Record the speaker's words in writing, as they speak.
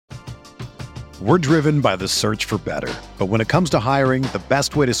We're driven by the search for better. But when it comes to hiring, the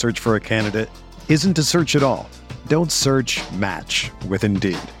best way to search for a candidate isn't to search at all. Don't search, match with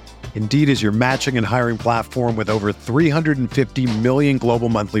Indeed. Indeed is your matching and hiring platform with over 350 million global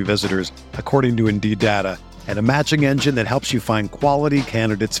monthly visitors, according to Indeed data, and a matching engine that helps you find quality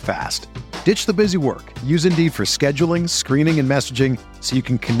candidates fast. Ditch the busy work. Use Indeed for scheduling, screening, and messaging so you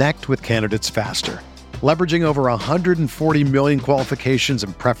can connect with candidates faster. Leveraging over 140 million qualifications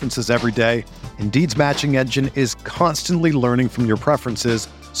and preferences every day, Indeed's matching engine is constantly learning from your preferences,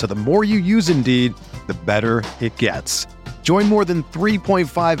 so the more you use Indeed, the better it gets. Join more than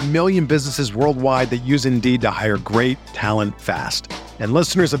 3.5 million businesses worldwide that use Indeed to hire great talent fast. And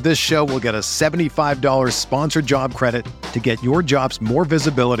listeners of this show will get a $75 sponsored job credit to get your jobs more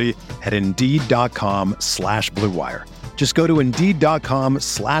visibility at Indeed.com/Blue Wire. Just go to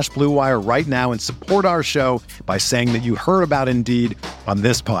Indeed.com/Blue Wire right now and support our show by saying that you heard about Indeed on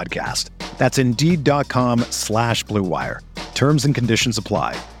this podcast. That's Indeed.com/Blue Wire. Terms and conditions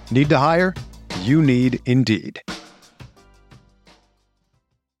apply. Need to hire? You need Indeed.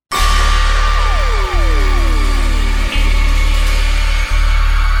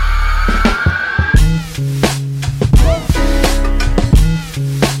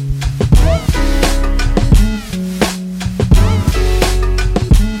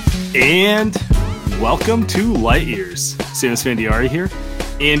 And welcome to Light Years. Sam Sfandiari here.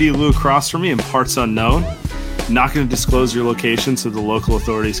 Andy Lou across from me in parts unknown. Not going to disclose your location so the local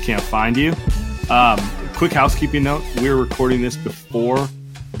authorities can't find you. Quick housekeeping note. We're recording this before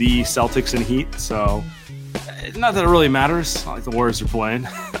the Celtics and Heat, so not that it really matters. Not like the Warriors are playing.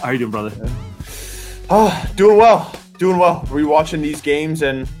 How are you doing, brother? Oh, doing well. Rewatching these games,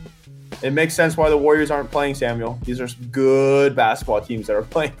 and it makes sense why the Warriors aren't playing, Samuel. These are some good basketball teams that are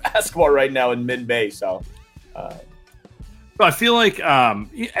playing basketball right now in mid-May. So, I feel like,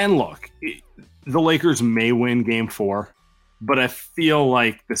 and look, the Lakers may win Game 4, but I feel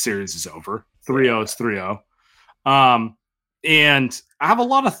like the series is over. 3-0 is 3-0. And I have a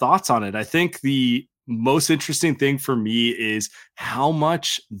lot of thoughts on it. I think the most interesting thing for me is how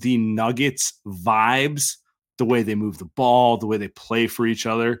much the Nuggets vibes, the way they move the ball, the way they play for each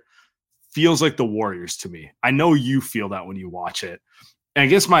other, feels like the Warriors to me. I know you feel that when you watch it. And I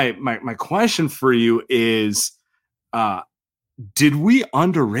guess my question for you is, did we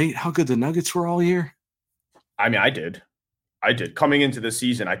underrate how good the Nuggets were all year? I mean, I did. Coming into the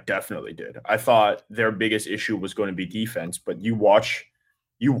season, I definitely did. I thought their biggest issue was going to be defense, but you watch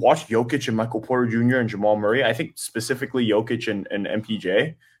Jokic and Michael Porter Jr. and Jamal Murray. I think specifically Jokic and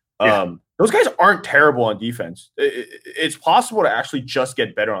MPJ. Those guys aren't terrible on defense. It's possible to actually just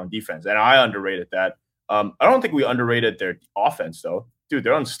get better on defense, and I underrated that. I don't think we underrated their offense, though. Dude,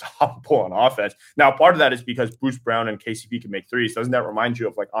 they're unstoppable on offense. Now, part of that is because Bruce Brown and KCP can make threes. Doesn't that remind you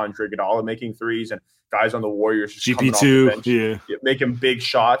of like Andre Iguodala making threes and guys on the Warriors just coming off the bench, making big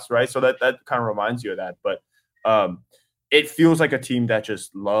shots, right? So that kind of reminds you of that. But it feels like a team that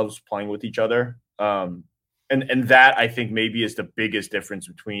just loves playing with each other. And that, I think, maybe is the biggest difference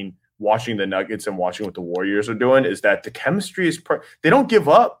between watching the Nuggets and watching what the Warriors are doing, is that the chemistry is they don't give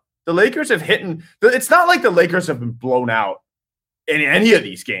up. The Lakers have it's not like the Lakers have been blown out in any of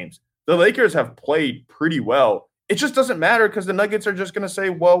these games. The Lakers have played pretty well. It just doesn't matter because the Nuggets are just going to say,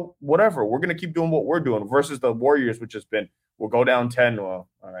 well, whatever. We're going to keep doing what we're doing, versus the Warriors, which has been, we'll go down 10. Well,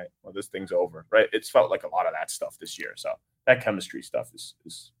 all right. Well, this thing's over, right? It's felt like a lot of that stuff this year. So that chemistry stuff is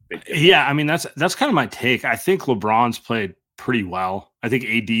big. Yeah, I mean, that's kind of my take. I think LeBron's played pretty well. I think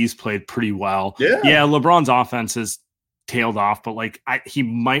AD's played pretty well. Yeah, LeBron's offense has tailed off, but like he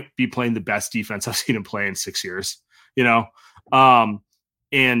might be playing the best defense I've seen him play in 6 years, you know?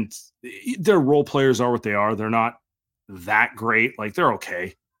 And their role players are what they are. They're not that great. Like, they're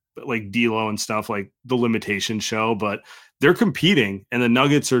okay, but like D'Lo and stuff, like the limitation show, but they're competing, and the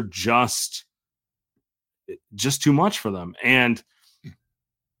Nuggets are just too much for them. And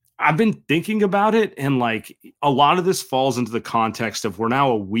I've been thinking about it, and like a lot of this falls into the context of we're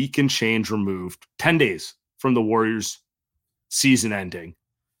now a week and change removed, 10 days from the Warriors season ending.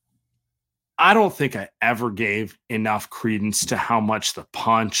 I don't think I ever gave enough credence to how much the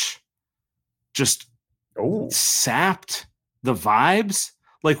punch just sapped the vibes.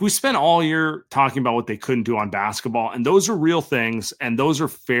 Like, we spent all year talking about what they couldn't do on basketball, and those are real things, and those are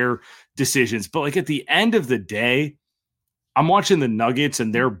fair decisions. But like, at the end of the day, I'm watching the Nuggets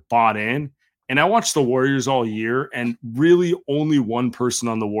and they're bought in, and I watched the Warriors all year, and really only one person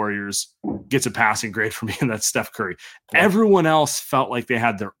on the Warriors gets a passing grade for me, and that's Steph Curry. Everyone else felt like they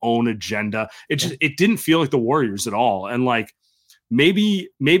had their own agenda. It didn't feel like the Warriors at all. And like, maybe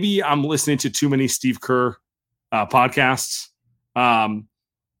I'm listening to too many Steve Kerr podcasts.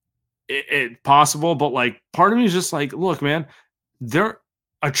 it possible, but like part of me is just like, look, man,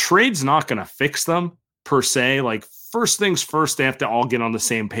 a trade's not going to fix them per se. Like first things first, they have to all get on the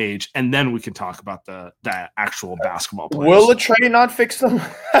same page, and then we can talk about the actual basketball players. Will a trade not fix them?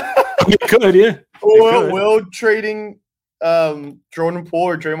 It could, yeah. Will trading Jordan Poole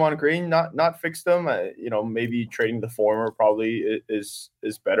or Draymond Green not fix them? Maybe trading the former probably is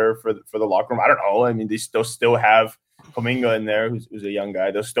better for the locker room. I don't know. I mean, they'll still have Kuminga in there, who's a young guy.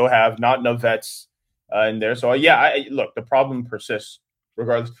 They'll still have not enough vets in there. So look, the problem persists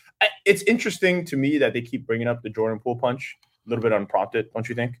regardless. It's interesting to me that they keep bringing up the Jordan Poole punch, a little bit unprompted, don't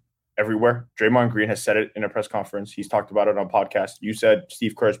you think? Everywhere. Draymond Green has said it in a press conference. He's talked about it on podcast. You said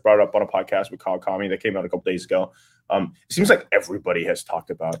Steve Kerr's brought it up on a podcast with Kyle Kami that came out a couple days ago. It seems like everybody has talked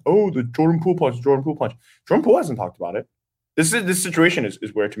about, the Jordan Poole punch. Jordan Poole hasn't talked about it. This situation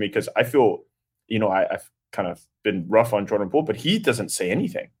is weird to me because I feel, I've kind of been rough on Jordan Poole, but he doesn't say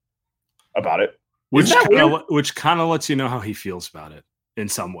anything about it. Which kind of lets you know how he feels about it in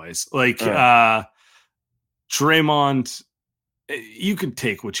some ways. Like Draymond, you can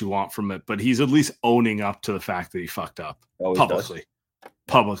take what you want from it, but he's at least owning up to the fact that he fucked up publicly.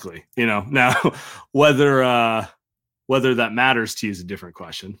 Now whether that matters to you is a different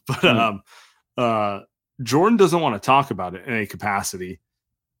question, but Jordan doesn't want to talk about it in any capacity.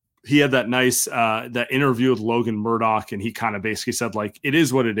 He had that nice that interview with Logan Murdoch, and he kind of basically said, like, it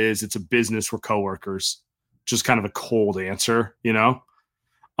is what it is. It's a business. We're coworkers. Just kind of a cold answer,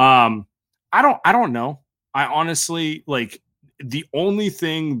 I don't know. I honestly, like, the only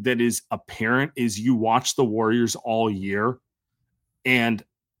thing that is apparent is you watch the Warriors all year and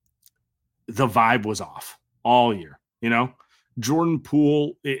the vibe was off all year. Jordan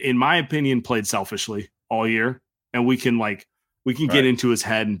Poole, in my opinion, played selfishly all year, and we can get into his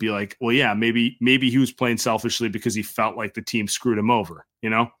head and be like, well, yeah, maybe he was playing selfishly because he felt like the team screwed him over.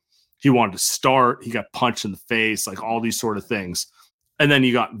 He wanted to start, he got punched in the face, like all these sort of things. And then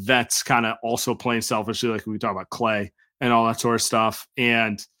you got vets kind of also playing selfishly, like we talk about Clay and all that sort of stuff.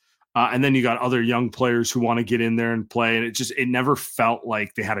 And then you got other young players who want to get in there and play. And it never felt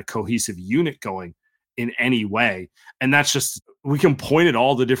like they had a cohesive unit going in any way. And that's just, we can point at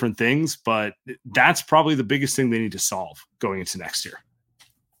all the different things, but that's probably the biggest thing they need to solve going into next year.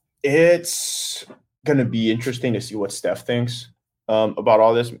 It's going to be interesting to see what Steph thinks about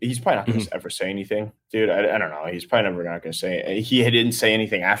all this. He's probably not going to ever say anything, dude. I don't know. He's probably never not going to say. He didn't say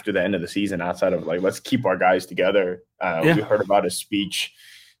anything after the end of the season outside of like, let's keep our guys together. We heard about his speech.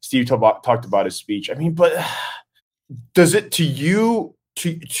 Steve talked about his speech. I mean, but does it to you?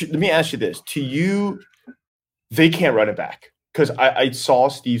 Let me ask you this: to you, they can't run it back because I saw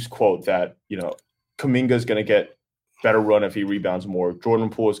Steve's quote that Kuminga is going to get better run if he rebounds more. Jordan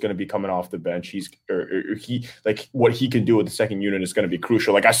Poole is going to be coming off the bench. He like what he can do with the second unit is going to be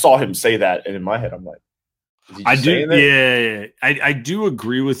crucial. Like I saw him say that, and in my head, I'm like, I do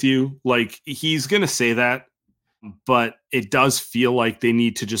agree with you. Like he's going to say that, but it does feel like they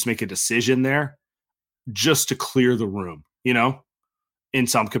need to just make a decision there, just to clear the room. In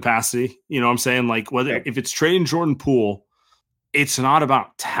some capacity, what I'm saying? Like if it's trading Jordan Poole, it's not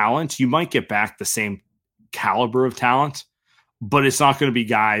about talent. You might get back the same caliber of talent, but it's not going to be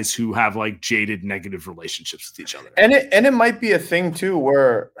guys who have like jaded negative relationships with each other. And it might be a thing too,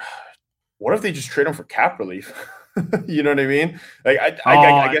 where what if they just trade him for cap relief? You know what I mean? Like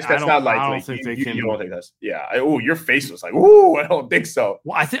I guess that's not likely. I don't think you don't think that's your face was like, I don't think so.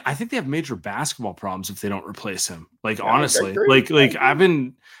 Well, I think they have major basketball problems if they don't replace him. Like honestly,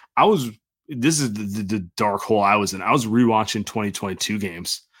 this is the dark hole I was in. I was rewatching 2022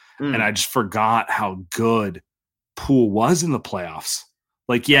 games and I just forgot how good Poole was in the playoffs.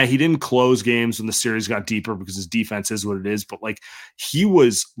 Like, yeah, he didn't close games when the series got deeper because his defense is what it is, but like he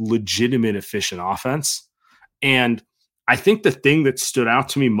was legitimate efficient offense. And I think the thing that stood out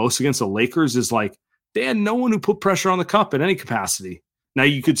to me most against the Lakers is like they had no one who put pressure on the cup in any capacity. Now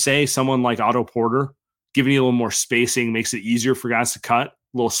you could say someone like Otto Porter giving you a little more spacing makes it easier for guys to cut, a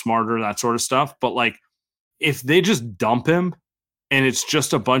little smarter, that sort of stuff. But like if they just dump him and it's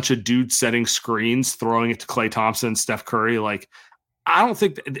just a bunch of dudes setting screens, throwing it to Klay Thompson, Steph Curry, like I don't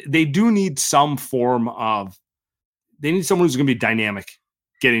think they do need some form of, they need someone who's going to be dynamic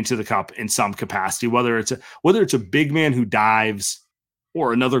getting to the cup in some capacity, whether it's a big man who dives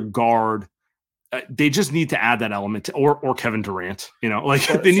or another guard. They just need to add that element or Kevin Durant, they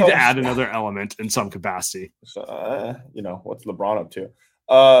need to add another element in some capacity. So, what's LeBron up to?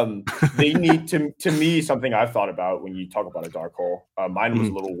 They need to me, something I've thought about when you talk about a dark hole, mine was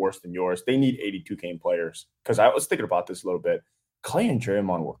a little worse than yours. They need 82 game players. Cause I was thinking about this a little bit. Clay and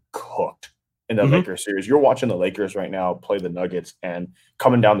Draymond were cooked in the Lakers series. You're watching the Lakers right now play the Nuggets, and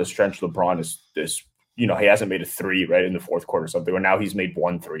coming down the stretch, LeBron is this. He hasn't made a three right in the fourth quarter or something, or now he's made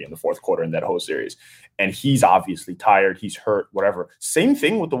 1 3 in the fourth quarter in that whole series. And he's obviously tired. He's hurt, whatever. Same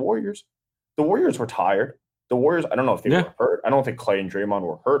thing with the Warriors. The Warriors were tired. The Warriors, I don't know if they were hurt. I don't think Clay and Draymond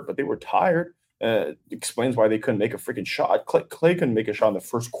were hurt, but they were tired. Explains why they couldn't make a freaking shot. Clay couldn't make a shot in the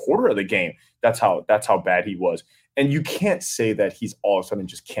first quarter of the game. That's how bad he was. And you can't say that he's all of a sudden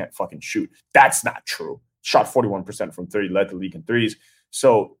just can't fucking shoot. That's not true. Shot 41% from 30, led the league in threes.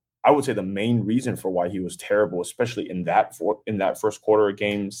 So I would say the main reason for why he was terrible, especially in that first quarter of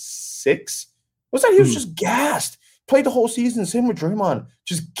game 6, was that he was just gassed. Played the whole season, same with Draymond,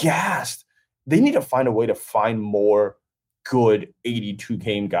 just gassed. They need to find a way to find more good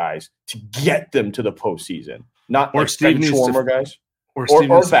 82-game guys to get them to the postseason. Not or like Steve needs to guys. Or Steve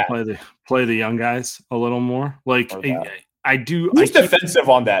needs to play the young guys a little more. Like I do. He's defensive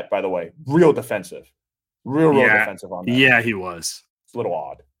on that, by the way. Real defensive. Real defensive on that. Yeah, he was. It's a little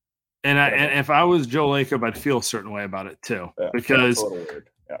odd. And if I was Joe Lacob, I'd feel a certain way about it too, because a little weird.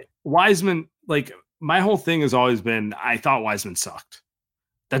 Wiseman, like my whole thing has always been, I thought Wiseman sucked.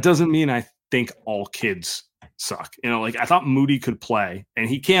 That doesn't mean I think all kids suck. Like I thought Moody could play, and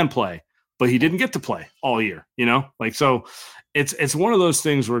he can play, but he didn't get to play all year. So it's one of those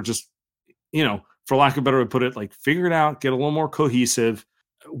things where just, for lack of a better way to put it, like figure it out, get a little more cohesive.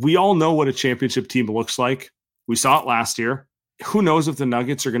 We all know what a championship team looks like. We saw it last year. Who knows if the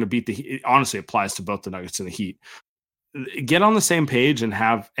Nuggets are going to beat the Heat? It honestly applies to both the Nuggets and the Heat. Get on the same page and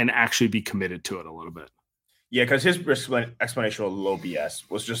actually be committed to it a little bit. Yeah, because his explanation of low BS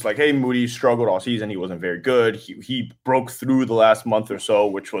was just like, hey, Moody struggled all season. He wasn't very good. He broke through the last month or so,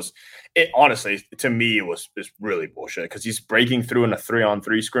 which was, honestly, to me, it was just really bullshit because he's breaking through in a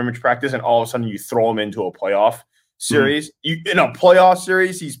 3-on-3 scrimmage practice, and all of a sudden you throw him into a playoff series. In a playoff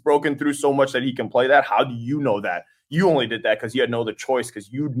series, he's broken through so much that he can play that. How do you know that? You only did that because you had no other choice, because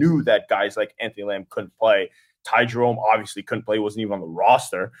you knew that guys like Anthony Lamb couldn't play. Ty Jerome obviously couldn't play, wasn't even on the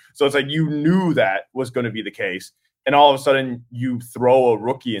roster. So it's like you knew that was going to be the case. And all of a sudden you throw a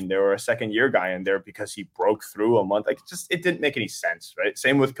rookie in there or a second-year guy in there because he broke through a month. Like it didn't make any sense, right?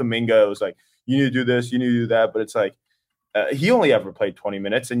 Same with Kuminga. It was like, you need to do this, you need to do that. But it's like he only ever played 20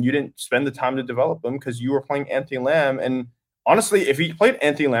 minutes, and you didn't spend the time to develop him because you were playing Anthony Lamb. And honestly, if he played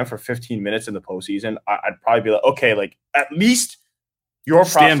Anthony Lamb for 15 minutes in the postseason, I'd probably be like, okay, like at least your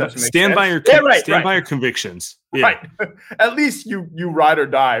process stand by your by your convictions. Yeah. Right. At least you ride or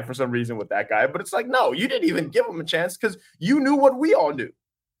die for some reason with that guy. But it's like, no, you didn't even give him a chance because you knew what we all knew,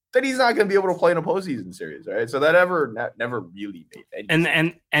 that he's not going to be able to play in a postseason series, right? So that never really made any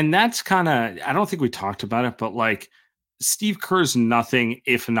sense. And that's kind of, I don't think we talked about it, but like Steve Kerr's nothing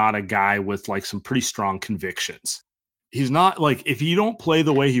if not a guy with like some pretty strong convictions. He's not like, if you don't play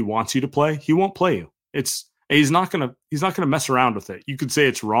the way he wants you to play, he won't play you. He's not gonna mess around with it. You could say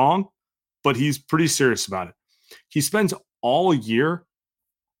it's wrong, but he's pretty serious about it. He spends all year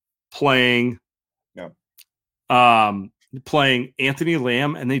playing Anthony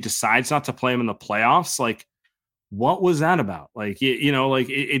Lamb, and then he decides not to play him in the playoffs. Like, what was that about? Like,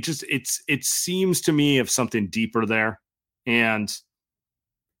 it seems to me of something deeper there. And,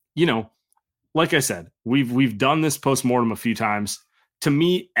 like I said, we've done this postmortem a few times. To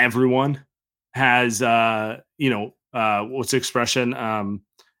me, everyone has, what's the expression?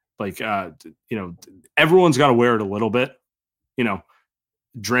 Everyone's got to wear it a little bit.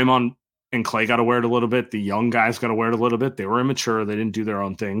 Draymond and Clay got to wear it a little bit. The young guys got to wear it a little bit. They were immature. They didn't do their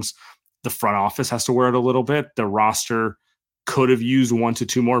own things. The front office has to wear it a little bit. The roster could have used 1 to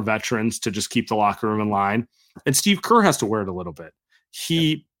 2 more veterans to just keep the locker room in line. And Steve Kerr has to wear it a little bit.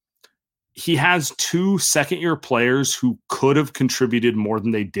 He has 2 second-year players who could have contributed more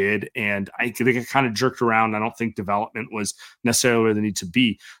than they did, and I think it kind of jerked around. I don't think development was necessarily where they need to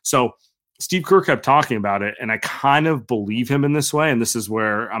be. So Steve Kerr kept talking about it, and I kind of believe him in this way, and this is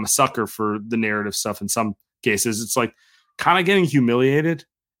where I'm a sucker for the narrative stuff in some cases. It's like kind of getting humiliated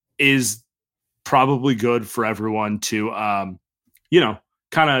is probably good for everyone to, kind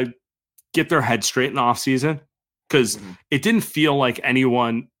of get their head straight in the offseason, because it didn't feel like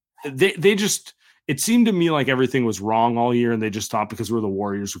anyone – They just, it seemed to me like everything was wrong all year, and they just thought because we're the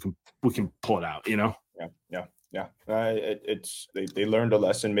Warriors, we can pull it out, Yeah. They learned a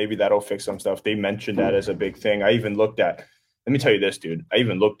lesson. Maybe that'll fix some stuff. They mentioned that as a big thing. I even looked at, let me tell you this, dude. I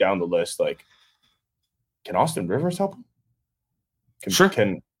even looked down the list. Like, can Austin Rivers help him? Sure.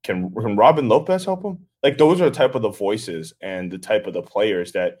 Can Robin Lopez help him? Like, those are the type of the voices and the type of the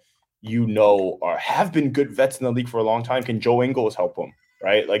players that have been good vets in the league for a long time. Can Joe Ingles help him?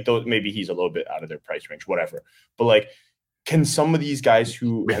 Right? Like, those, maybe he's a little bit out of their price range, whatever. But like, can some of these guys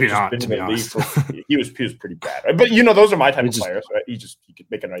who maybe have not, just been in the league honest. for, he was pretty bad, right? But those are my type of players, right? He could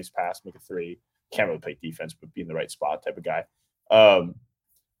make a nice pass, make a three, can't really play defense, but be in the right spot type of guy.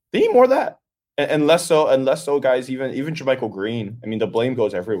 They need more of that. And less so, guys. Even Jermichael Green. I mean, the blame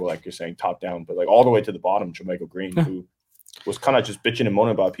goes everywhere, like you're saying, top down, but like all the way to the bottom. Jermichael Green, who was kind of just bitching and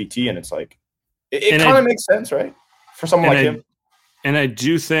moaning about PT, and it's like it kind of makes sense, right, for someone like him. And I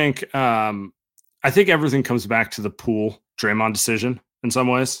do think, I think everything comes back to the Poole Draymond decision in some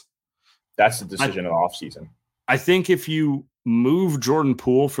ways. That's the decision in the offseason. I think if you move Jordan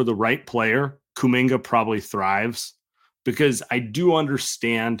Poole for the right player, Kuminga probably thrives, because I do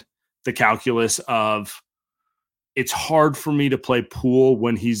understand the calculus of it's hard for me to play Poole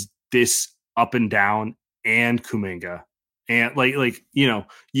when he's this up and down and Kuminga. And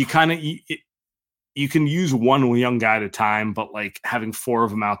you can use one young guy at a time, but like having four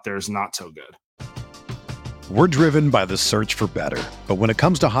of them out there is not so good. We're driven by the search for better. But when it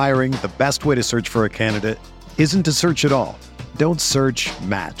comes to hiring, the best way to search for a candidate isn't to search at all. Don't search,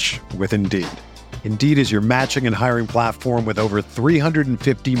 match with Indeed. Indeed is your matching and hiring platform with over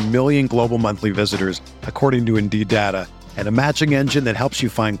 350 million global monthly visitors, according to Indeed data, and a matching engine that helps you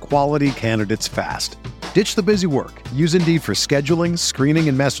find quality candidates fast. Ditch the busy work. Use Indeed for scheduling, screening,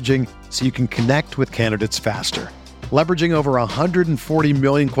 and messaging so you can connect with candidates faster. Leveraging over 140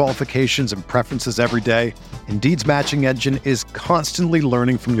 million qualifications and preferences every day, Indeed's matching engine is constantly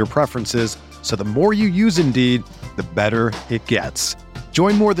learning from your preferences, so the more you use Indeed, the better it gets.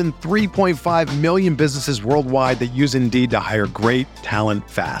 Join more than 3.5 million businesses worldwide that use Indeed to hire great talent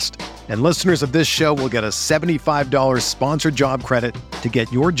fast. And listeners of this show will get a $75 sponsored job credit to get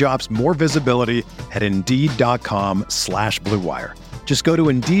your jobs more visibility at Indeed.com/Blue Wire. Just go to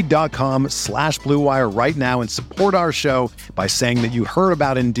Indeed.com/Blue Wire right now and support our show by saying that you heard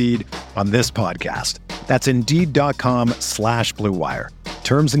about Indeed on this podcast. That's Indeed.com/Blue Wire.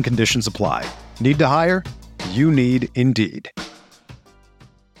 Terms and conditions apply. Need to hire? You need Indeed.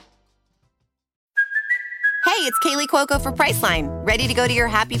 Hey, it's Kaylee Cuoco for Priceline. Ready to go to your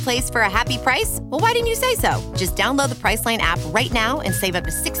happy place for a happy price? Well, why didn't you say so? Just download the Priceline app right now and save up to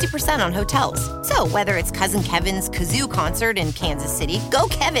 60% on hotels. So whether it's Cousin Kevin's Kazoo Concert in Kansas City, go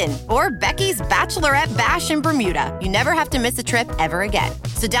Kevin, or Becky's Bachelorette Bash in Bermuda, you never have to miss a trip ever again.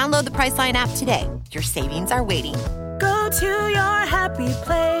 So download the Priceline app today. Your savings are waiting. Go to your happy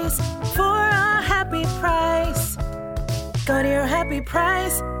place for a happy price. Go to your happy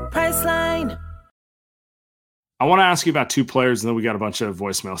price, Priceline. I want to ask you about two players, and then we got a bunch of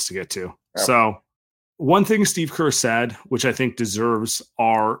voicemails to get to. Yep. So one thing Steve Kerr said, which I think deserves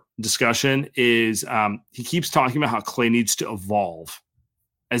our discussion, is he keeps talking about how Klay needs to evolve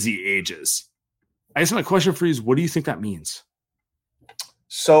as he ages. I guess my question for you is, what do you think that means?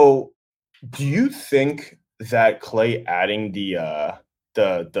 So do you think that Klay adding the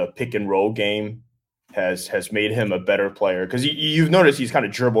pick and roll game has made him a better player? Because you've noticed he's kind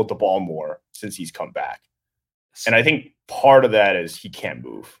of dribbled the ball more since he's come back. And I think part of that is he can't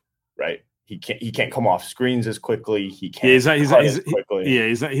move, right? He can't come off screens as quickly. He can't. Yeah, quickly.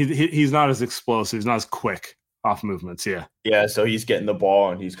 He's not as explosive. He's not as quick off movements. Yeah. Yeah. So he's getting the ball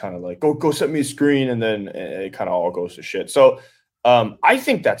and he's kind of like, go set me a screen, and then it kind of all goes to shit. So I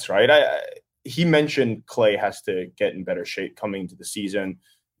think that's right. He mentioned Klay has to get in better shape coming into the season.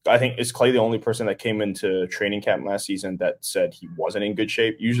 I think, is Klay the only person that came into training camp last season that said he wasn't in good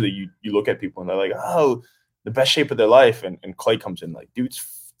shape? Usually you look at people and they're like, oh, the best shape of their life, and Klay comes in like, dude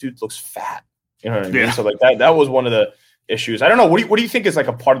looks fat. You know what I mean? So like that was one of the issues. I don't know. What do you think is like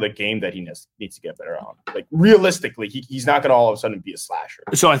a part of the game that he needs to get better on? Like realistically, he's not going to all of a sudden be a slasher.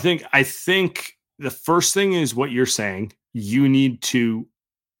 So I think the first thing is what you're saying. You need to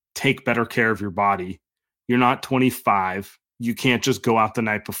take better care of your body. You're not 25. You can't just go out the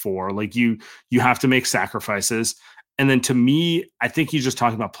night before. Like you have to make sacrifices. And then to me, I think he's just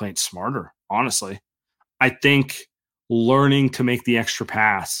talking about playing smarter, honestly. I think learning to make the extra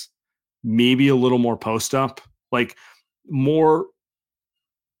pass, maybe a little more post up, like more.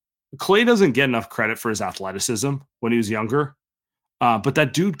 Klay doesn't get enough credit for his athleticism when he was younger, but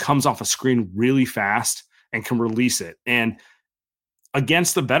that dude comes off a screen really fast and can release it. And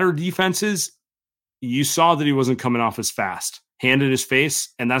against the better defenses, you saw that he wasn't coming off as fast, hand in his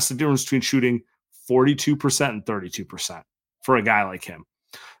face. And that's the difference between shooting 42% and 32% for a guy like him.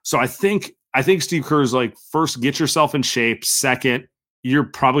 So I think Steve Kerr is like, first, get yourself in shape. Second, you're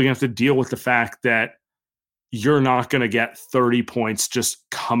probably going to have to deal with the fact that you're not going to get 30 points just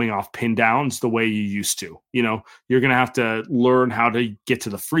coming off pin downs the way you used to. You know, you're going to have to learn how to get to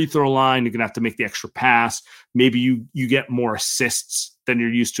the free throw line. You're going to have to make the extra pass. Maybe you get more assists than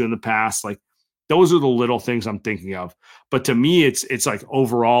you're used to in the past. Like those are the little things I'm thinking of. But to me, it's like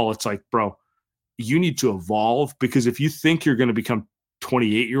overall, it's like, bro, you need to evolve, because if you think you're going to become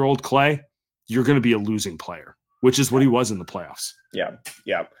 28-year-old Clay, you're going to be a losing player, which is what he was in the playoffs. Yeah.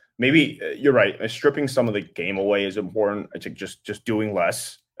 Yeah. Maybe you're right. Stripping some of the game away is important. I think just doing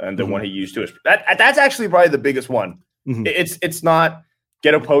less than what he used to. That's actually probably the biggest one. Mm-hmm. It's not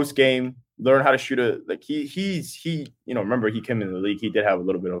get a post game, learn how to shoot he remember he came in the league. He did have a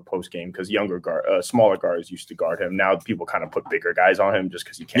little bit of a post game because smaller guards used to guard him. Now people kind of put bigger guys on him just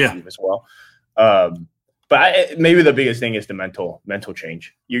because he can't move as well. But maybe the biggest thing is the mental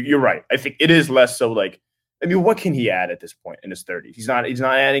change. You're right. I think it is less so like, I mean, what can he add at this point in his 30s? He's not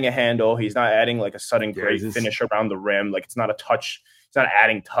adding a handle. He's not adding like a sudden great finish around the rim. Like it's not a touch. He's not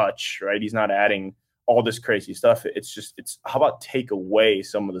adding touch, right? He's not adding all this crazy stuff. It's how about take away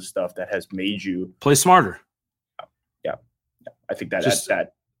some of the stuff that has made you play smarter. Yeah. I think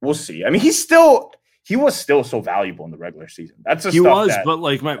that we'll see. I mean, he was still so valuable in the regular season. That's but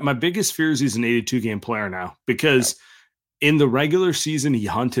like my biggest fear is he's an 82-game player now, because in the regular season, he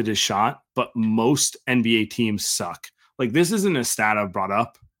hunted his shot, but most NBA teams suck. Like, this isn't a stat I've brought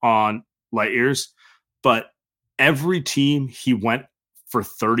up on Light Years, but every team he went for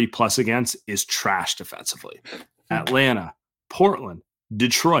 30-plus against is trash defensively. Atlanta, Portland,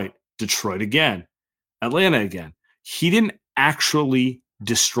 Detroit again, Atlanta again. He didn't actually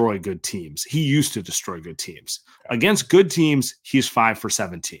destroy good teams. He used to destroy good teams. Against good teams, he's 5 for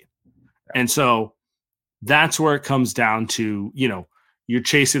 17. And so that's where it comes down to, you're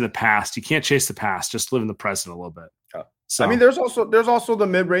chasing the past. You can't chase the past. Just live in the present a little bit. So I mean, there's also the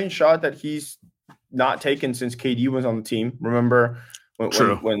mid-range shot that he's not taken since KD was on the team. Remember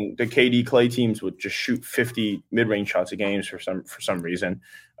when the KD Clay teams would just shoot 50 mid-range shots a game for some reason.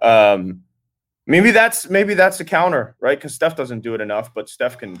 Maybe that's a counter, right? Because Steph doesn't do it enough, but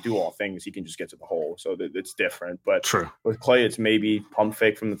Steph can do all things. He can just get to the hole, so it's different. But with Clay, it's maybe pump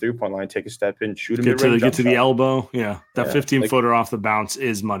fake from the 3-point line, take a step in, shoot him. Get to the elbow. Yeah, that 15-footer off the bounce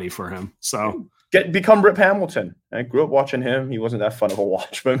is money for him. So become Rip Hamilton. I grew up watching him. He wasn't that fun of a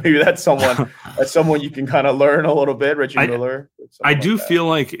watch, but maybe that's someone you can kind of learn a little bit. Reggie Miller. I do feel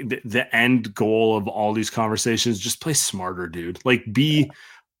like the end goal of all these conversations, just play smarter, dude. Like be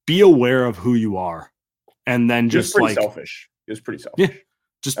aware of who you are, and then just pretty selfish. He was pretty selfish. Yeah,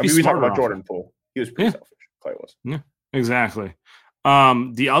 just be smart. We talked about Jordan Poole. He was pretty selfish. Clay was. Yeah, exactly.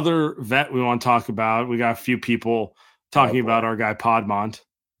 The other vet we want to talk about, we got a few people talking about our guy Podmont.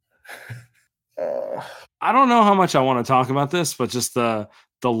 I don't know how much I want to talk about this, but just the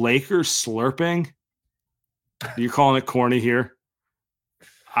Lakers slurping. You're calling it corny here.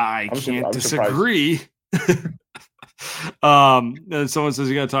 I can't disagree. And someone says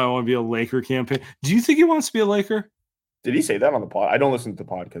you got to talk. I want to be a Laker campaign. Do you think he wants to be a Laker? Did he say that on the pod? I don't listen to the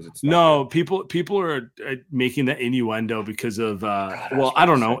pod because it's no good. People are making the innuendo because of I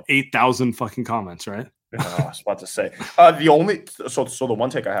don't know, 8,000 fucking comments, right? I was about to say the one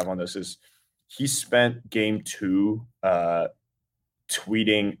take I have on this is he spent game 2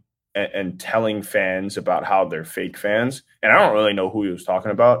 tweeting and telling fans about how they're fake fans, and I don't really know who he was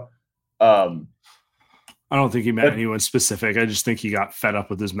talking about. I don't think he meant anyone specific. I just think he got fed up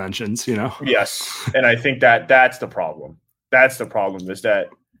with his mentions, Yes. And I think that's the problem. That's the problem, is that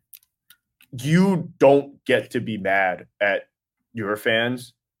you don't get to be mad at your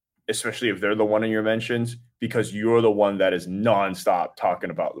fans, especially if they're the one in your mentions, because you're the one that is nonstop talking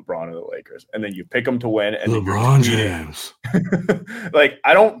about LeBron and the Lakers. And then you pick them to win. And LeBron James. Like,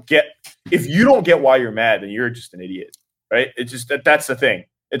 I don't get – if you don't get why you're mad, then you're just an idiot, right? It's just that's the thing.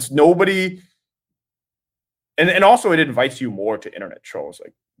 It's nobody – And also it invites you more to internet trolls.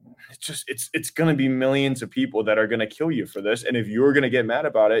 Like it's going to be millions of people that are going to kill you for this. And if you're going to get mad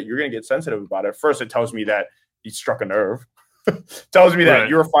about it, you're going to get sensitive about it. First, it tells me that he struck a nerve. Tells me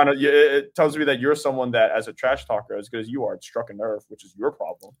that it tells me that you're someone that, as a trash talker, as good as you are, it struck a nerve, which is your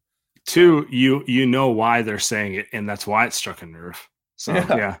problem. 2, you know why they're saying it, and that's why it struck a nerve. So,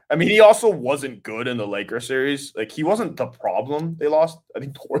 yeah. I mean, he also wasn't good in the Lakers series. Like, he wasn't the problem they lost. I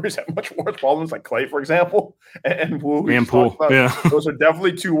think the Warriors have much worse problems, like Clay, for example, and Poole. Yeah. Those are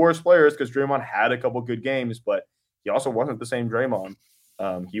definitely 2 worse players because Draymond had a couple good games, but he also wasn't the same Draymond.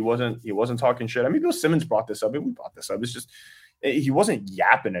 He wasn't talking shit. I mean, Bill Simmons brought this up, and we brought this up. It's just he wasn't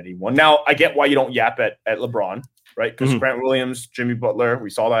yapping at anyone. Now, I get why you don't yap at LeBron, right? Because Grant Williams, Jimmy Butler, we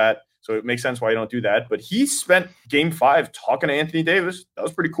saw that. So it makes sense why you don't do that. But he spent game 5 talking to Anthony Davis. That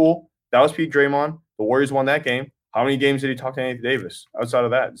was pretty cool. That was peak Draymond. The Warriors won that game. How many games did he talk to Anthony Davis? Outside of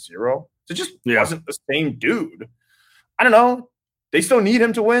that, 0. So it just wasn't the same dude. I don't know. They still need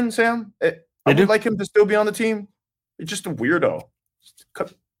him to win, Sam. I would like him to still be on the team. It's just a weirdo.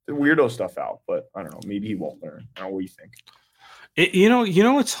 weirdo stuff out. But I don't know. Maybe he won't learn. I don't know what you think. You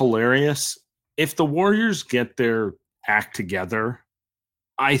know what's hilarious? If the Warriors get their act together,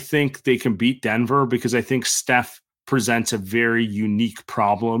 I think they can beat Denver because I think Steph presents a very unique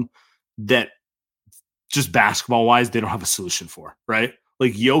problem that just basketball-wise they don't have a solution for, right?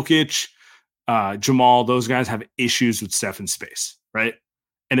 Like Jokic, Jamal, those guys have issues with Steph in space, right?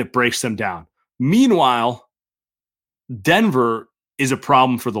 And it breaks them down. Meanwhile, Denver is a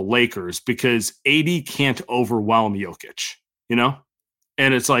problem for the Lakers because AD can't overwhelm Jokic, you know?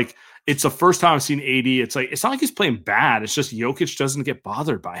 And it's like, it's the first time I've seen AD. It's not like he's playing bad. It's just Jokic doesn't get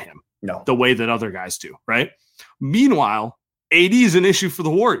bothered by him the way that other guys do, right? Meanwhile, AD is an issue for the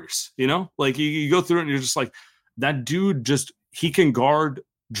Warriors, you know? Like you go through it and you're just like, that dude he can guard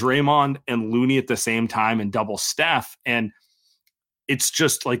Draymond and Looney at the same time and double Steph. And it's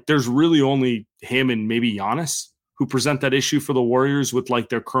just like, there's really only him and maybe Giannis who present that issue for the Warriors with like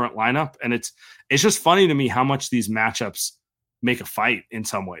their current lineup. And it's just funny to me how much these matchups make a fight in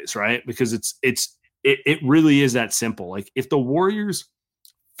some ways, right? Because it really is that simple. Like if the Warriors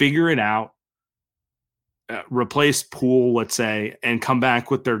figure it out, replace Poole, let's say, and come back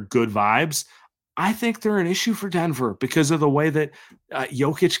with their good vibes, I think they're an issue for Denver because of the way that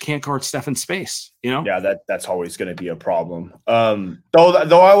Jokic can't guard Steph in space, you know? Yeah, that's always going to be a problem. Though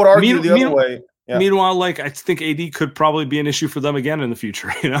I would argue the other way. Yeah. Meanwhile, like I think AD could probably be an issue for them again in the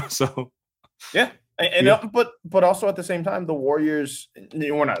future, you know? So yeah. But also at the same time, the Warriors,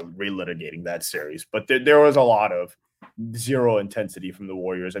 we're not relitigating that series, but there was a lot of zero intensity from the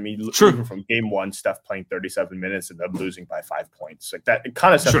Warriors. I mean, even from game one, Steph playing 37 minutes and them losing by 5 points. Like that, it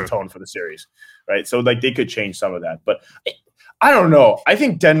kind of set the tone for the series, right? So like they could change some of that. But I don't know. I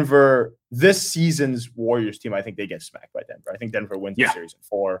think Denver, this season's Warriors team, I think they get smacked by Denver. I think Denver wins the series in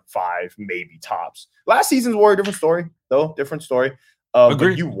 4, 5, maybe tops. Last season's Warrior, different story, though. Different story.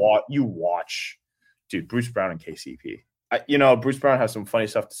 But you watch, dude, Bruce Brown and KCP. Bruce Brown has some funny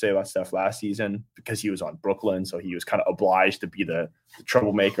stuff to say about Steph last season because he was on Brooklyn, so he was kind of obliged to be the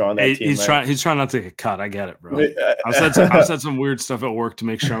troublemaker on that team. He's trying not to get cut. I get it, bro. I've said some weird stuff at work to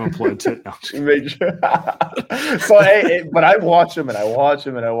make sure I'm employed too. No. But I watch him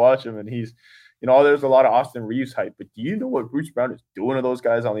and he's, there's a lot of Austin Reeves hype. But do you know what Bruce Brown is doing to those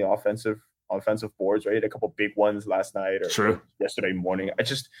guys on the offensive boards? Right, a couple big ones last night or yesterday morning.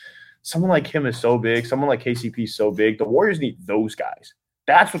 Someone like him is so big. Someone like KCP is so big. The Warriors need those guys.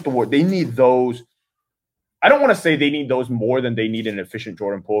 That's what they need those. I don't want to say they need those more than they need an efficient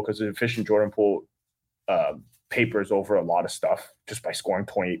Jordan Poole because an efficient Jordan Poole papers over a lot of stuff just by scoring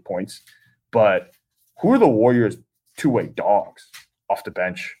 28 points. But who are the Warriors' two-way dogs off the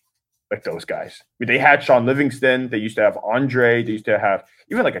bench like those guys? I mean, they had Sean Livingston. They used to have Andre. They used to have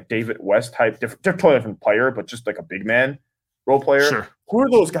even like a David West type. They're totally different player, but just like a big man role player. Sure. Who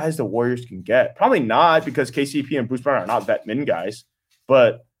are those guys the Warriors can get? Probably not because KCP and Bruce Brown are not vet min guys.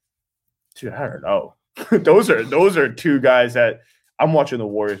 But dude, I don't know. those are two guys that I'm watching the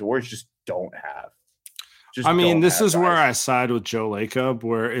Warriors. The Warriors just don't have. This is where I side with Joe Lacob,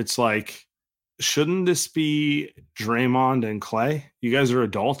 where it's like, shouldn't this be Draymond and Clay? You guys are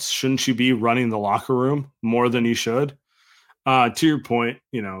adults. Shouldn't you be running the locker room more than you should? To your point,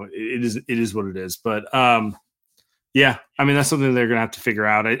 it is what it is. But yeah, that's something they're going to have to figure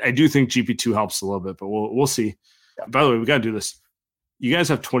out. I do think GP2 helps a little bit, but we'll see. Yeah. By the way, we got to do this. You guys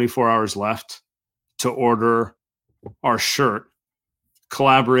have 24 hours left to order our shirt,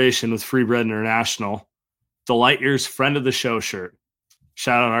 collaboration with Free Bread International, the Light Years Friend of the Show shirt.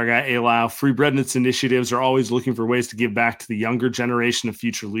 Shout out our guy, Alau. Free Bread and its initiatives are always looking for ways to give back to the younger generation of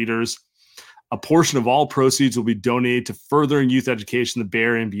future leaders. A portion of all proceeds will be donated to furthering youth education in the Bay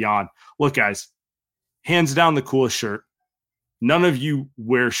Area and beyond. Look, guys, hands down the coolest shirt. None of you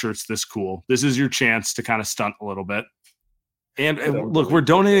wear shirts this cool. This is your chance to kind of stunt a little bit. And look, we're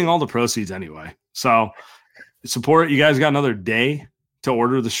donating all the proceeds anyway. So support it. You guys got another day to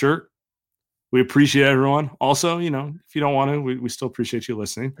order the shirt. We appreciate everyone. Also, if you don't want to, we still appreciate you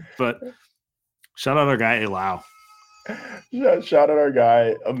listening. But shout out our guy, Alau. Yeah, shout out our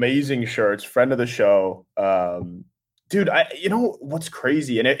guy. Amazing shirts. Friend of the show. Dude, what's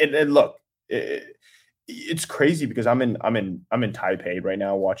crazy? And look, it's crazy because I'm in Taipei right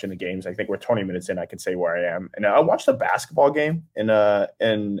now watching the games. I think we're 20 minutes in. I can say where I am, and I watched a basketball game in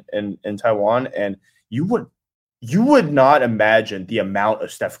Taiwan, and you would not imagine the amount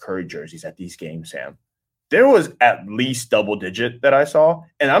of Steph Curry jerseys at these games, Sam. there was at least double digit that I saw.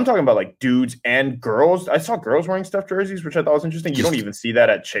 And I'm talking about like dudes and girls. I saw girls wearing Steph jerseys, which I thought was interesting. You don't even see that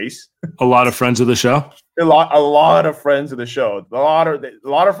at Chase. A lot of friends of the show. A lot of friends of the show. A lot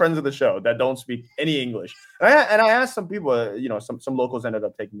of friends of the show that don't speak any English. And I asked some people, some locals ended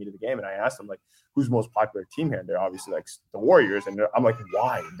up taking me to the game, and I asked them like, who's the most popular team here? And they're obviously like the Warriors. And I'm like,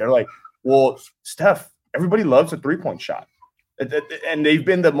 why? And they're like, well, Steph, everybody loves a 3-point shot. And they've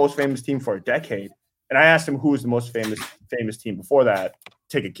been the most famous team for a decade. And I asked him who was the most famous team before that.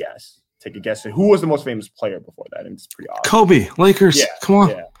 Take a guess. Who was the most famous player before that? And it's pretty obvious. Kobe, Lakers. Yeah, come on.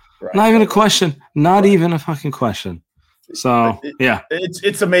 Yeah, right. Not even a question. Not even a fucking question. So, yeah.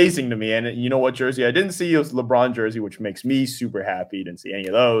 It's amazing to me. And you know what jersey? I didn't see it was LeBron jersey, which makes me super happy. Didn't see any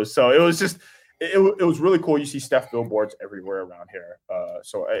of those. So it was just it was really cool. You see Steph billboards everywhere around here.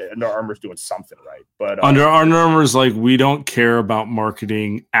 So Under Armour's doing something right. But Under Armour's like, we don't care about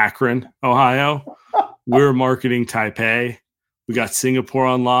marketing Akron, Ohio. We're marketing Taipei. We got Singapore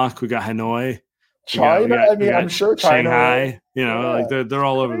on lock. We got Hanoi. China. I'm sure China. Shanghai. Like they're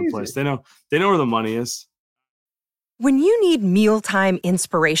all over the place. They know where the money is. When you need mealtime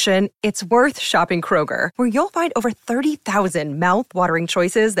inspiration, it's worth shopping Kroger, where you'll find over 30,000 mouth-watering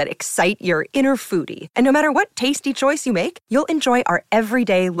choices that excite your inner foodie. And no matter what tasty choice you make, you'll enjoy our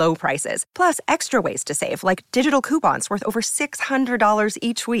everyday low prices, plus extra ways to save, like digital coupons worth over $600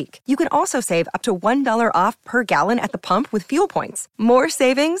 each week. You can also save up to $1 off per gallon at the pump with fuel points. More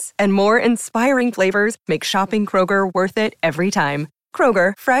savings and more inspiring flavors make shopping Kroger worth it every time.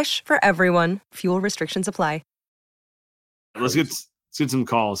 Kroger, fresh for everyone. Fuel restrictions apply. Let's get some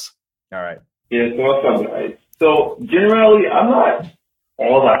calls. All right. Yeah, so what's up, guys? So generally, I'm not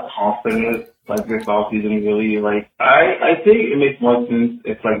all that confident like this offseason. Really, like I think it makes more sense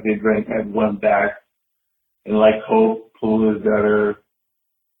if like they bring everyone back and like hope Poole is better.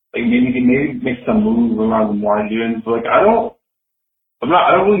 Like maybe make some moves around the margins. But like I don't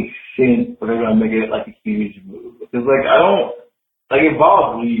really think they're gonna make it like a huge move because like I don't like if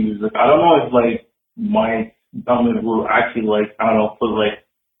Bob leaves. Like I don't know if like Mike Donovan will actually like I don't know put like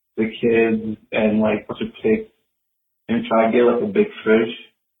the kids and like put your picks and try to get like a big fish.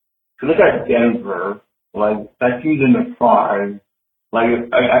 Cause look at Denver, like that team's in the prime. Like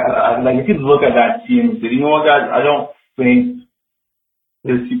I like if you look at that team and say, you know what, guys, I don't think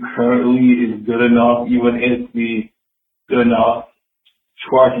this team currently is good enough, even if we good enough.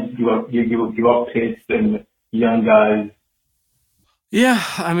 Try to give up picks and young guys. Yeah,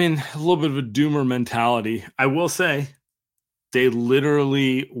 I mean, a little bit of a doomer mentality. I will say they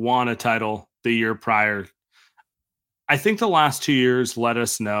literally won a title the year prior. I think the last 2 years let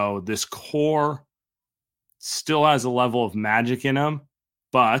us know this core still has a level of magic in them,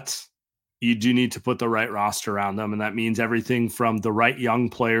 but you do need to put the right roster around them, and that means everything from the right young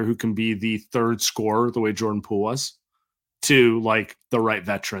player who can be the third scorer, the way Jordan Poole was, to like the right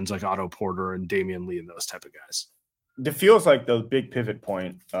veterans like Otto Porter and Damian Lee and those type of guys. It feels like the big pivot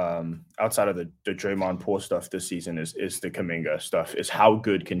point outside of the Draymond Poole stuff this season is the Kuminga stuff, is how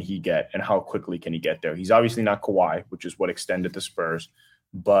good can he get and how quickly can he get there? He's obviously not Kawhi, which is what extended the Spurs,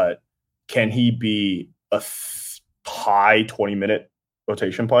 but can he be a high 20-minute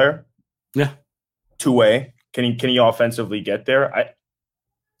rotation player? Yeah. Two-way. Can he offensively get there?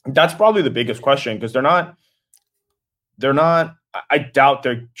 That's probably the biggest question because they're not I doubt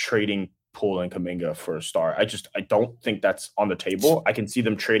they're trading Poole and Kuminga for a star. I don't think that's on the table. I can see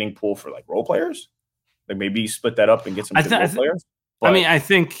them trading Poole for like role players, like maybe split that up and get some good role players. But, I mean, I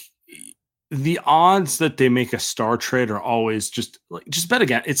think the odds that they make a star trade are always just bet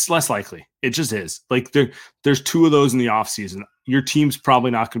again. It's less likely. It just is. Like there's two of those in the offseason. Your team's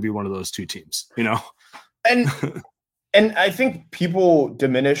probably not going to be one of those two teams, you know? And I think people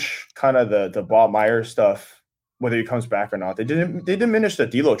diminish kind of the Bob Myers stuff, whether he comes back or not. They diminished the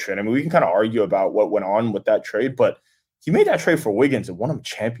D'Lo trade. I mean, we can kind of argue about what went on with that trade, but he made that trade for Wiggins and won him a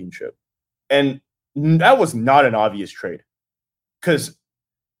championship. And that was not an obvious trade because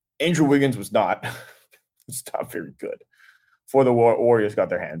Andrew Wiggins was not very good before the Warriors got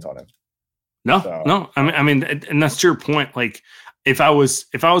their hands on him. No. I mean, and that's to your point. Like, if I was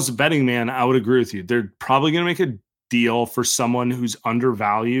a betting man, I would agree with you. They're probably going to make a deal for someone who's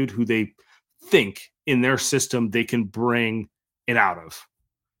undervalued, who they think in their system they can bring it out of.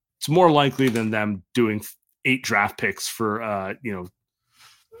 It's more likely than them doing 8 draft picks for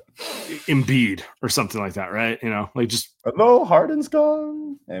Embiid or something like that, right? You know, like just hello, Harden's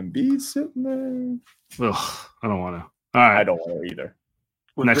gone, Embiid's sitting there. Ugh, I don't want to. All right, I don't want to either.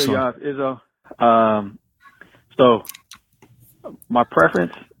 Next one, Izzo. So my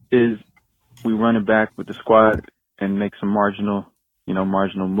preference is we run it back with the squad and make some marginal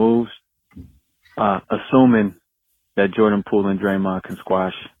moves. assuming that Jordan Poole and Draymond can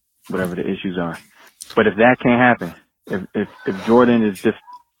squash whatever the issues are. But if that can't happen, if Jordan is just,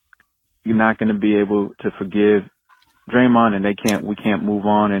 you're not going to be able to forgive Draymond and we can't move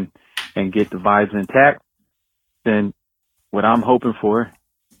on and get the vibes intact, then what I'm hoping for,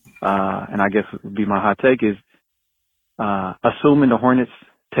 and I guess would be my hot take is, assuming the Hornets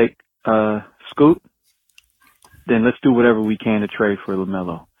take, Scoot, then let's do whatever we can to trade for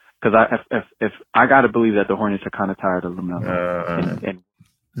LaMelo. Cause if I gotta believe that the Hornets are kind of tired of LaMelo. And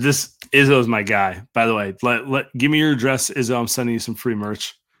this Izzo's my guy, by the way. Give me your address, Izzo. I'm sending you some free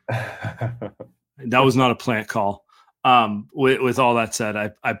merch. That was not a plant call. With all that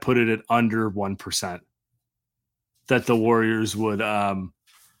said, I put it at under 1% that the Warriors would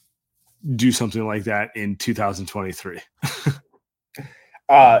do something like that in 2023.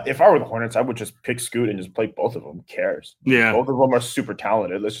 If I were the Hornets, I would just pick Scoot and just play both of them. Who cares? Yeah. Both of them are super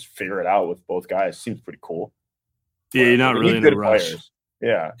talented. Let's just figure it out with both guys. Seems pretty cool. Yeah, you're not really in a rush. Players.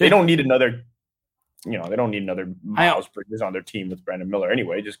 Yeah. They don't need another, they don't need another Miles Bridges on their team with Brandon Miller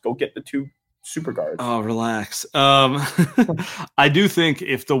anyway. Just go get the two super guards. Oh, relax. I do think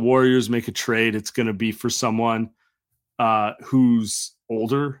if the Warriors make a trade, it's going to be for someone who's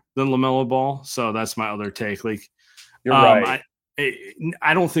older than LaMelo Ball. So that's my other take. Like, you're right.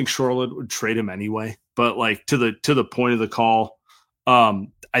 I don't think Charlotte would trade him anyway, but like to the point of the call,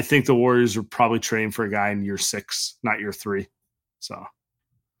 I think the Warriors are probably trading for a guy in year 6, not year 3. So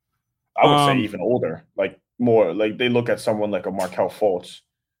I would say even older, like more like they look at someone like a Markelle Fultz.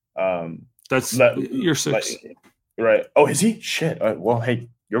 That's year 6, right? Oh, is he? Shit. Well, hey,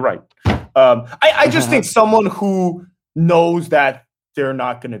 you're right. I just think someone who knows that they're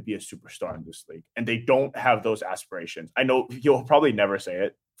not going to be a superstar in this league, and they don't have those aspirations. I know he'll probably never say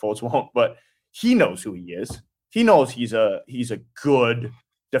it. Fultz won't, but he knows who he is. He knows he's a good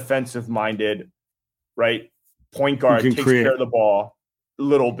defensive-minded, right, point guard, takes care of the ball a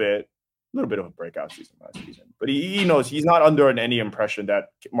little bit of a breakout season last season. But he knows he's not under any impression that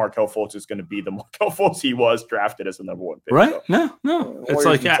Markelle Fultz is going to be the Markelle Fultz he was drafted as the number 1 pick. Right? So, no. It's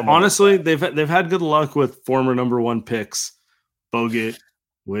like, honestly, they've had good luck with former number 1 picks. Bogut,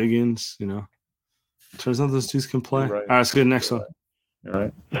 Wiggins, turns out those dudes can play. Right. All right, let's go to the next one. All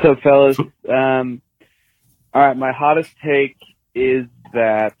right. So, fellas, all right, my hottest take is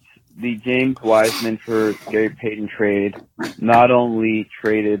that the James Wiseman for Gary Payton trade not only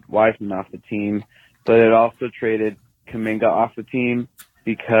traded Wiseman off the team, but it also traded Kuminga off the team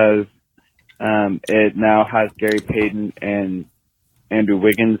because it now has Gary Payton and Andrew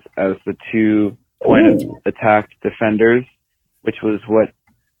Wiggins as the 2 point of attack defenders, which was what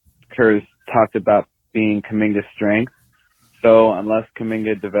Kerr's talked about being Kuminga's strength. So unless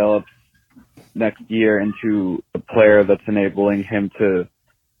Kuminga develops next year into a player that's enabling him to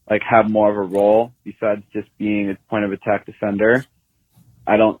have more of a role besides just being a point of attack defender,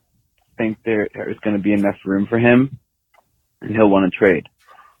 I don't think there is going to be enough room for him, and he'll want to trade.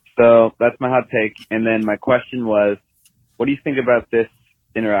 So that's my hot take. And then my question was, what do you think about this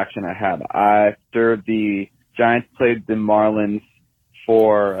interaction I had? After the Giants played the Marlins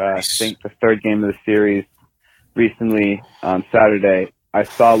for, I think, the 3rd game of the series recently on Saturday, I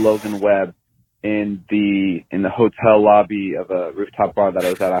saw Logan Webb in the hotel lobby of a rooftop bar that I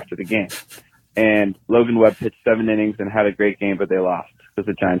was at after the game. And Logan Webb pitched 7 innings and had a great game, but they lost because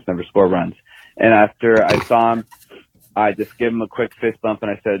the Giants never score runs. And after I saw him, I just gave him a quick fist bump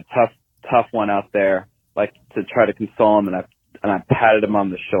and I said, tough one out there, to try to console him. And I patted him on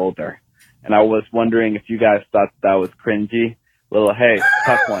the shoulder. And I was wondering if you guys thought that was cringy. Little, hey,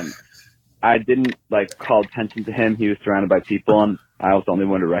 tough one. I didn't call attention to him. He was surrounded by people and I was the only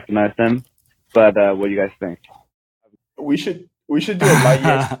one to recognize him. But what do you guys think? We should do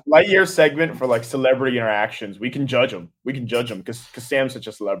a light year segment for celebrity interactions. We can judge them. Because Sam's such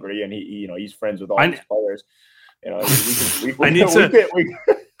a celebrity and he's friends with all these players.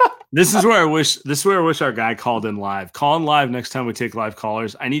 This is where I wish our guy called in live. Call in live next time we take live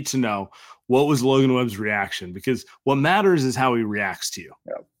callers. I need to know what was Logan Webb's reaction, because what matters is how he reacts to you.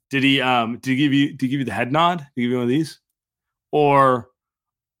 Yeah. Did he give you the head nod? Did he give you one of these? Or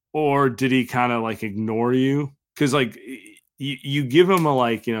did he kind of ignore you? Because you give him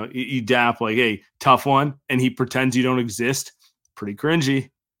a you dap hey, tough one, and he pretends you don't exist. Pretty cringy.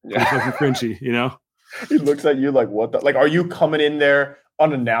 Pretty fucking cringy, He looks at you what the are you coming in there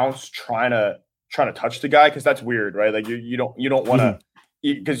unannounced trying to touch the guy? Because that's weird, right? You don't want to,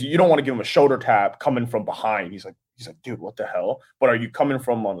 because you don't want to give him a shoulder tap coming from behind. He's like, dude, what the hell? But are you coming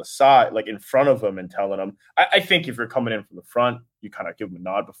from on the side, in front of him and telling him? I think if you're coming in from the front, you kind of give him a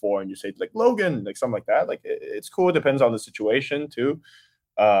nod before and you say Logan, something like that. It's cool. It depends on the situation too.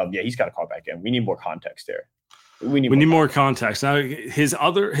 he's got to call back in. We need more context there. We need more context. Now, his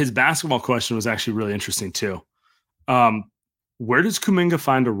basketball question was actually really interesting too. Where does Kuminga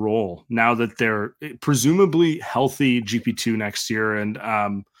find a role now that they're presumably healthy GP2 next year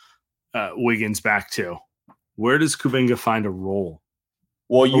and Wiggins back too? Where does Kuminga find a role?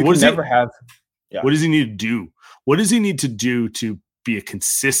 Well, you can never have. Yeah. What does he need to do? What does he need to do to be a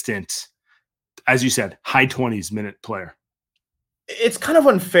consistent, as you said, high 20s minute player? It's kind of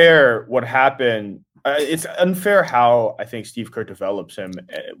unfair what happened. It's unfair how I think Steve Kerr develops him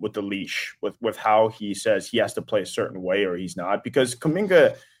with the leash, with how he says he has to play a certain way or he's not, because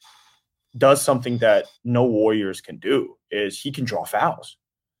Kuminga does something that no Warriors can do, is he can draw fouls.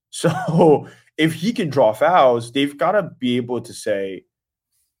 So if he can draw fouls, they've got to be able to say,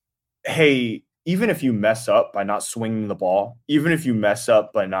 hey, even if you mess up by not swinging the ball, even if you mess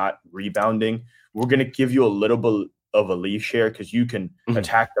up by not rebounding, we're going to give you a little bit of a leash here because you can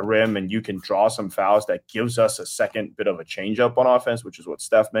attack the rim and you can draw some fouls that gives us a second bit of a change up on offense, which is what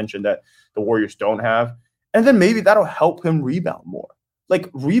Steph mentioned that the Warriors don't have. And then maybe that'll help him rebound more. Like,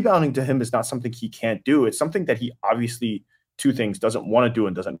 rebounding to him is not something he can't do. It's something that he obviously, two things, doesn't want to do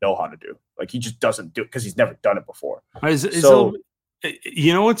and doesn't know how to do. Like, he just doesn't do it because he's never done it before.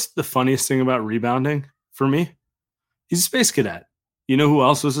 You know what's the funniest thing about rebounding for me? He's a space cadet. You know who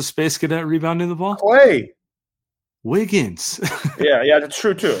else was a space cadet rebounding the ball? Clay. Wiggins. yeah, that's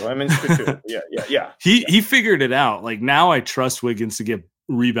true too. I mean, it's true too. Yeah. He figured it out. Like, now I trust Wiggins to get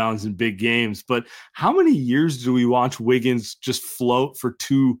rebounds in big games. But how many years do we watch Wiggins just float for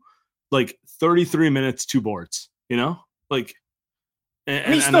 33 minutes, 2 boards? You know, like,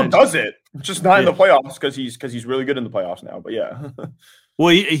 he still does it, just not in the playoffs because he's really good in the playoffs now. But yeah. Well,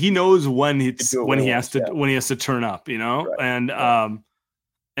 he knows when he has to turn up. You know, right.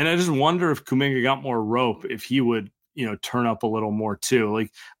 And I just wonder if Kuminga got more rope, if he would, turn up a little more too.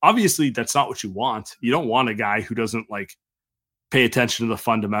 Like, obviously that's not what you want. You don't want a guy who doesn't pay attention to the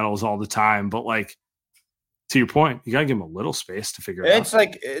fundamentals all the time. But to your point, you gotta give him a little space to figure it out.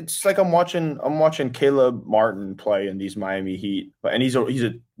 It's like I'm watching Caleb Martin play in these Miami Heat, and he's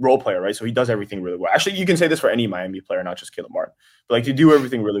a role player, right? So he does everything really well. Actually, you can say this for any Miami player, not just Caleb Martin. But they do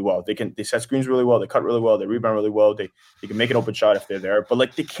everything really well. They set screens really well, they cut really well, they rebound really well, they can make an open shot if they're there.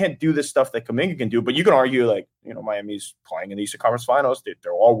 But they can't do this stuff that Kuminga can do. But you can argue Miami's playing in the Eastern Conference Finals.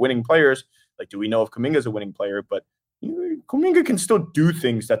 They're all winning players. Do we know if Kuminga's a winning player? But Kuminga can still do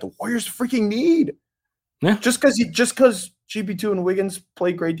things that the Warriors freaking need. Yeah. Just because GP2 and Wiggins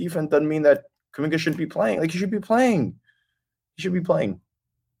play great defense doesn't mean that Kuminga shouldn't be playing. He should be playing.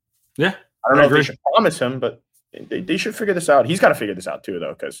 Yeah. I don't know if they should promise him, but they should figure this out. He's got to figure this out too,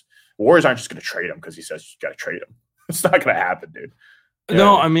 though, because Warriors aren't just going to trade him because he says you got to trade him. It's not going to happen, dude.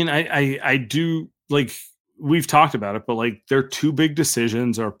 No, I mean, I do, we've talked about it, but their two big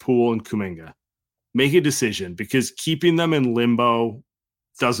decisions are Poole and Kuminga. Make a decision, because keeping them in limbo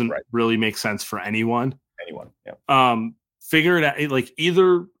doesn't really make sense for anyone. Yeah. Figure it out.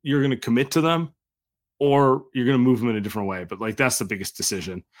 Either you're going to commit to them or you're going to move them in a different way. But that's the biggest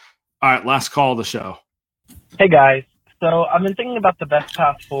decision. All right, last call of the show. Hey guys. So I've been thinking about the best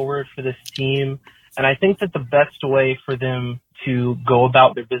path forward for this team. And I think that the best way for them to go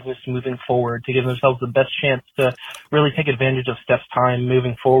about their business moving forward, to give themselves the best chance to really take advantage of Steph's time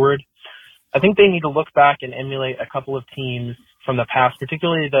moving forward, I think they need to look back and emulate a couple of teams from the past,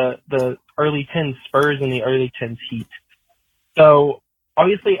 particularly the early 10s Spurs and the early 10s Heat. So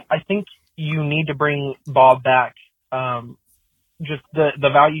obviously, I think you need to bring Bob back. Just the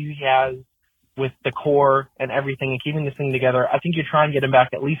value he has with the core and everything and keeping this thing together. I think you try and get him back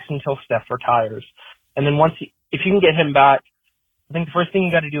at least until Steph retires. And then if you can get him back, I think the first thing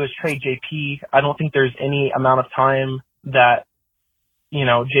you got to do is trade JP. I don't think there's any amount of time that,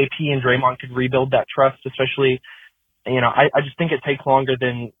 JP and Draymond could rebuild that trust, especially, I just think it takes longer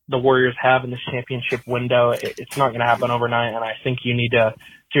than the Warriors have in this championship window. It's not going to happen overnight, and I think you need to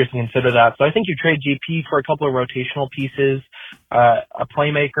seriously consider that. So I think you trade JP for a couple of rotational pieces, a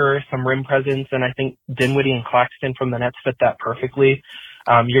playmaker, some rim presence, and I think Dinwiddie and Claxton from the Nets fit that perfectly.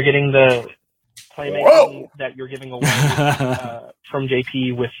 You're getting the playmaking that you're giving away from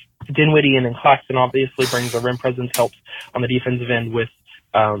JP with Dinwiddie, and then Claxton obviously brings the rim presence, helps on the defensive end with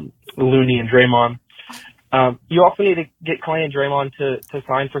Looney and Draymond. You also need to get Clay and Draymond to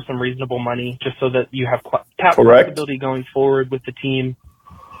sign for some reasonable money, just so that you have cap flexibility going forward with the team.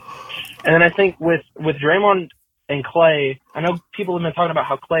 And then I think with Draymond and Clay, I know people have been talking about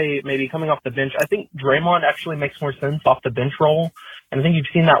how Clay may be coming off the bench. I think Draymond actually makes more sense off the bench role, and I think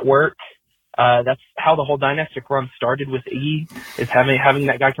you've seen that work. That's how the whole dynastic run started with Iggy, is having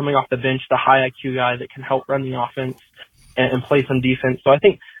that guy coming off the bench, the high IQ guy that can help run the offense. and play some defense. So I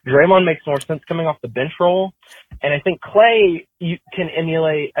think Draymond makes more sense coming off the bench role. And I think Klay, you can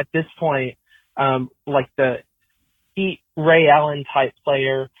emulate at this point, like the Heat Ray Allen type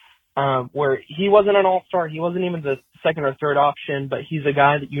player, where he wasn't an all-star. He wasn't even the second or third option, but he's a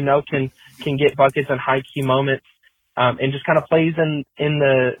guy that can get buckets in high key moments, and just kind of plays in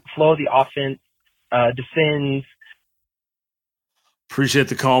the flow of the offense, defends. Appreciate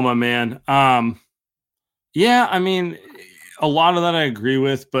the call, my man. Yeah, I mean, a lot of that I agree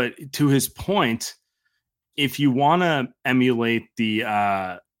with, but to his point, if you want to emulate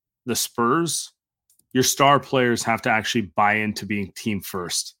the Spurs, your star players have to actually buy into being team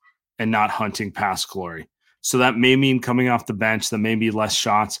first and not hunting past glory. So that may mean coming off the bench, that may be less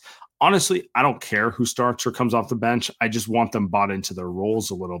shots. Honestly, I don't care who starts or comes off the bench. I just want them bought into their roles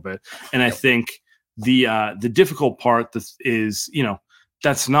a little bit. And I think the difficult part is,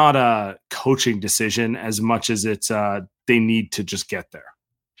 that's not a coaching decision as much as it's they need to just get there.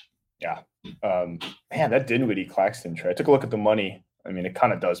 Yeah. Man, that Dinwiddie Claxton trade. I took a look at the money. I mean, it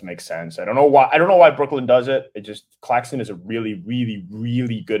kind of does make sense. I don't know why Brooklyn does it. It just, Claxton is a really, really,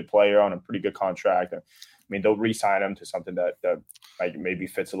 really good player on a pretty good contract. I mean, they'll re-sign him to something that maybe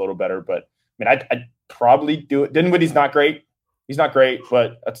fits a little better. But I mean, I'd probably do it. Dinwiddie's not great. He's not great,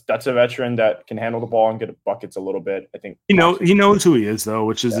 but that's a veteran that can handle the ball and get buckets a little bit. I think he knows who he is, though,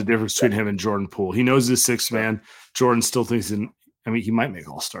 which is the difference between him and Jordan Poole. He knows his sixth man. Jordan still thinks he might make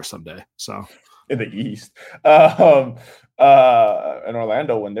All-Star someday. So in the East, in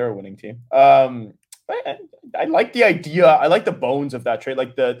Orlando when they're a winning team. I like the idea. I like the bones of that trade.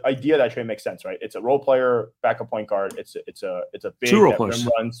 Like the idea of that trade makes sense, right? It's a role player, backup point guard. It's a big two role players,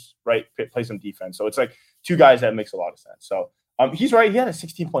 runs, right? Play some defense. So it's like two guys that makes a lot of sense. So he's right. He had a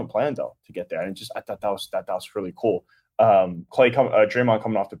 16-point plan though to get there, and I thought that was really cool. Draymond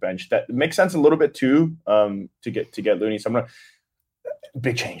coming off the bench, that makes sense a little bit too. To get Looney,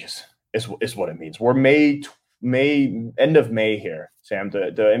 big changes is what it means. We're end of May here, Sam.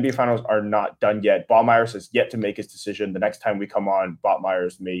 The NBA Finals are not done yet. Bob Myers has yet to make his decision. The next time we come on, Bob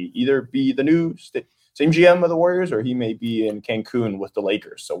Myers may either be the new same GM of the Warriors, or he may be in Cancun with the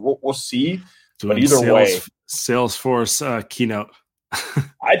Lakers. So we'll see. But either way, Salesforce keynote.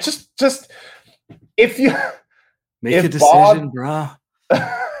 I just if you make a decision, bro.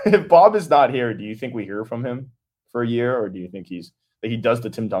 If Bob is not here, do you think we hear from him for a year, or do you think he does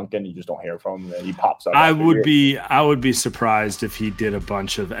the Tim Duncan, you just don't hear from him, and he pops up? I would be surprised if he did a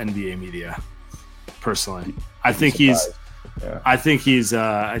bunch of NBA media. Personally, I think he's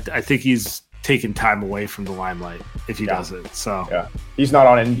taking time away from the limelight if he does it. So yeah, he's not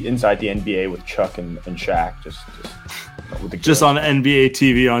on Inside the NBA with Chuck and Shaq. Just on NBA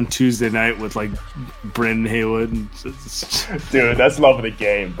TV on Tuesday night with like Brandon Haywood. Dude, that's love of the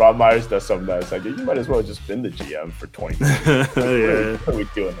game. Bob Myers does something that's like, you might as well have just been the GM for 20 minutes. What are we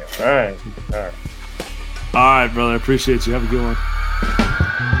doing here? All right, brother. I appreciate you. Have a good one.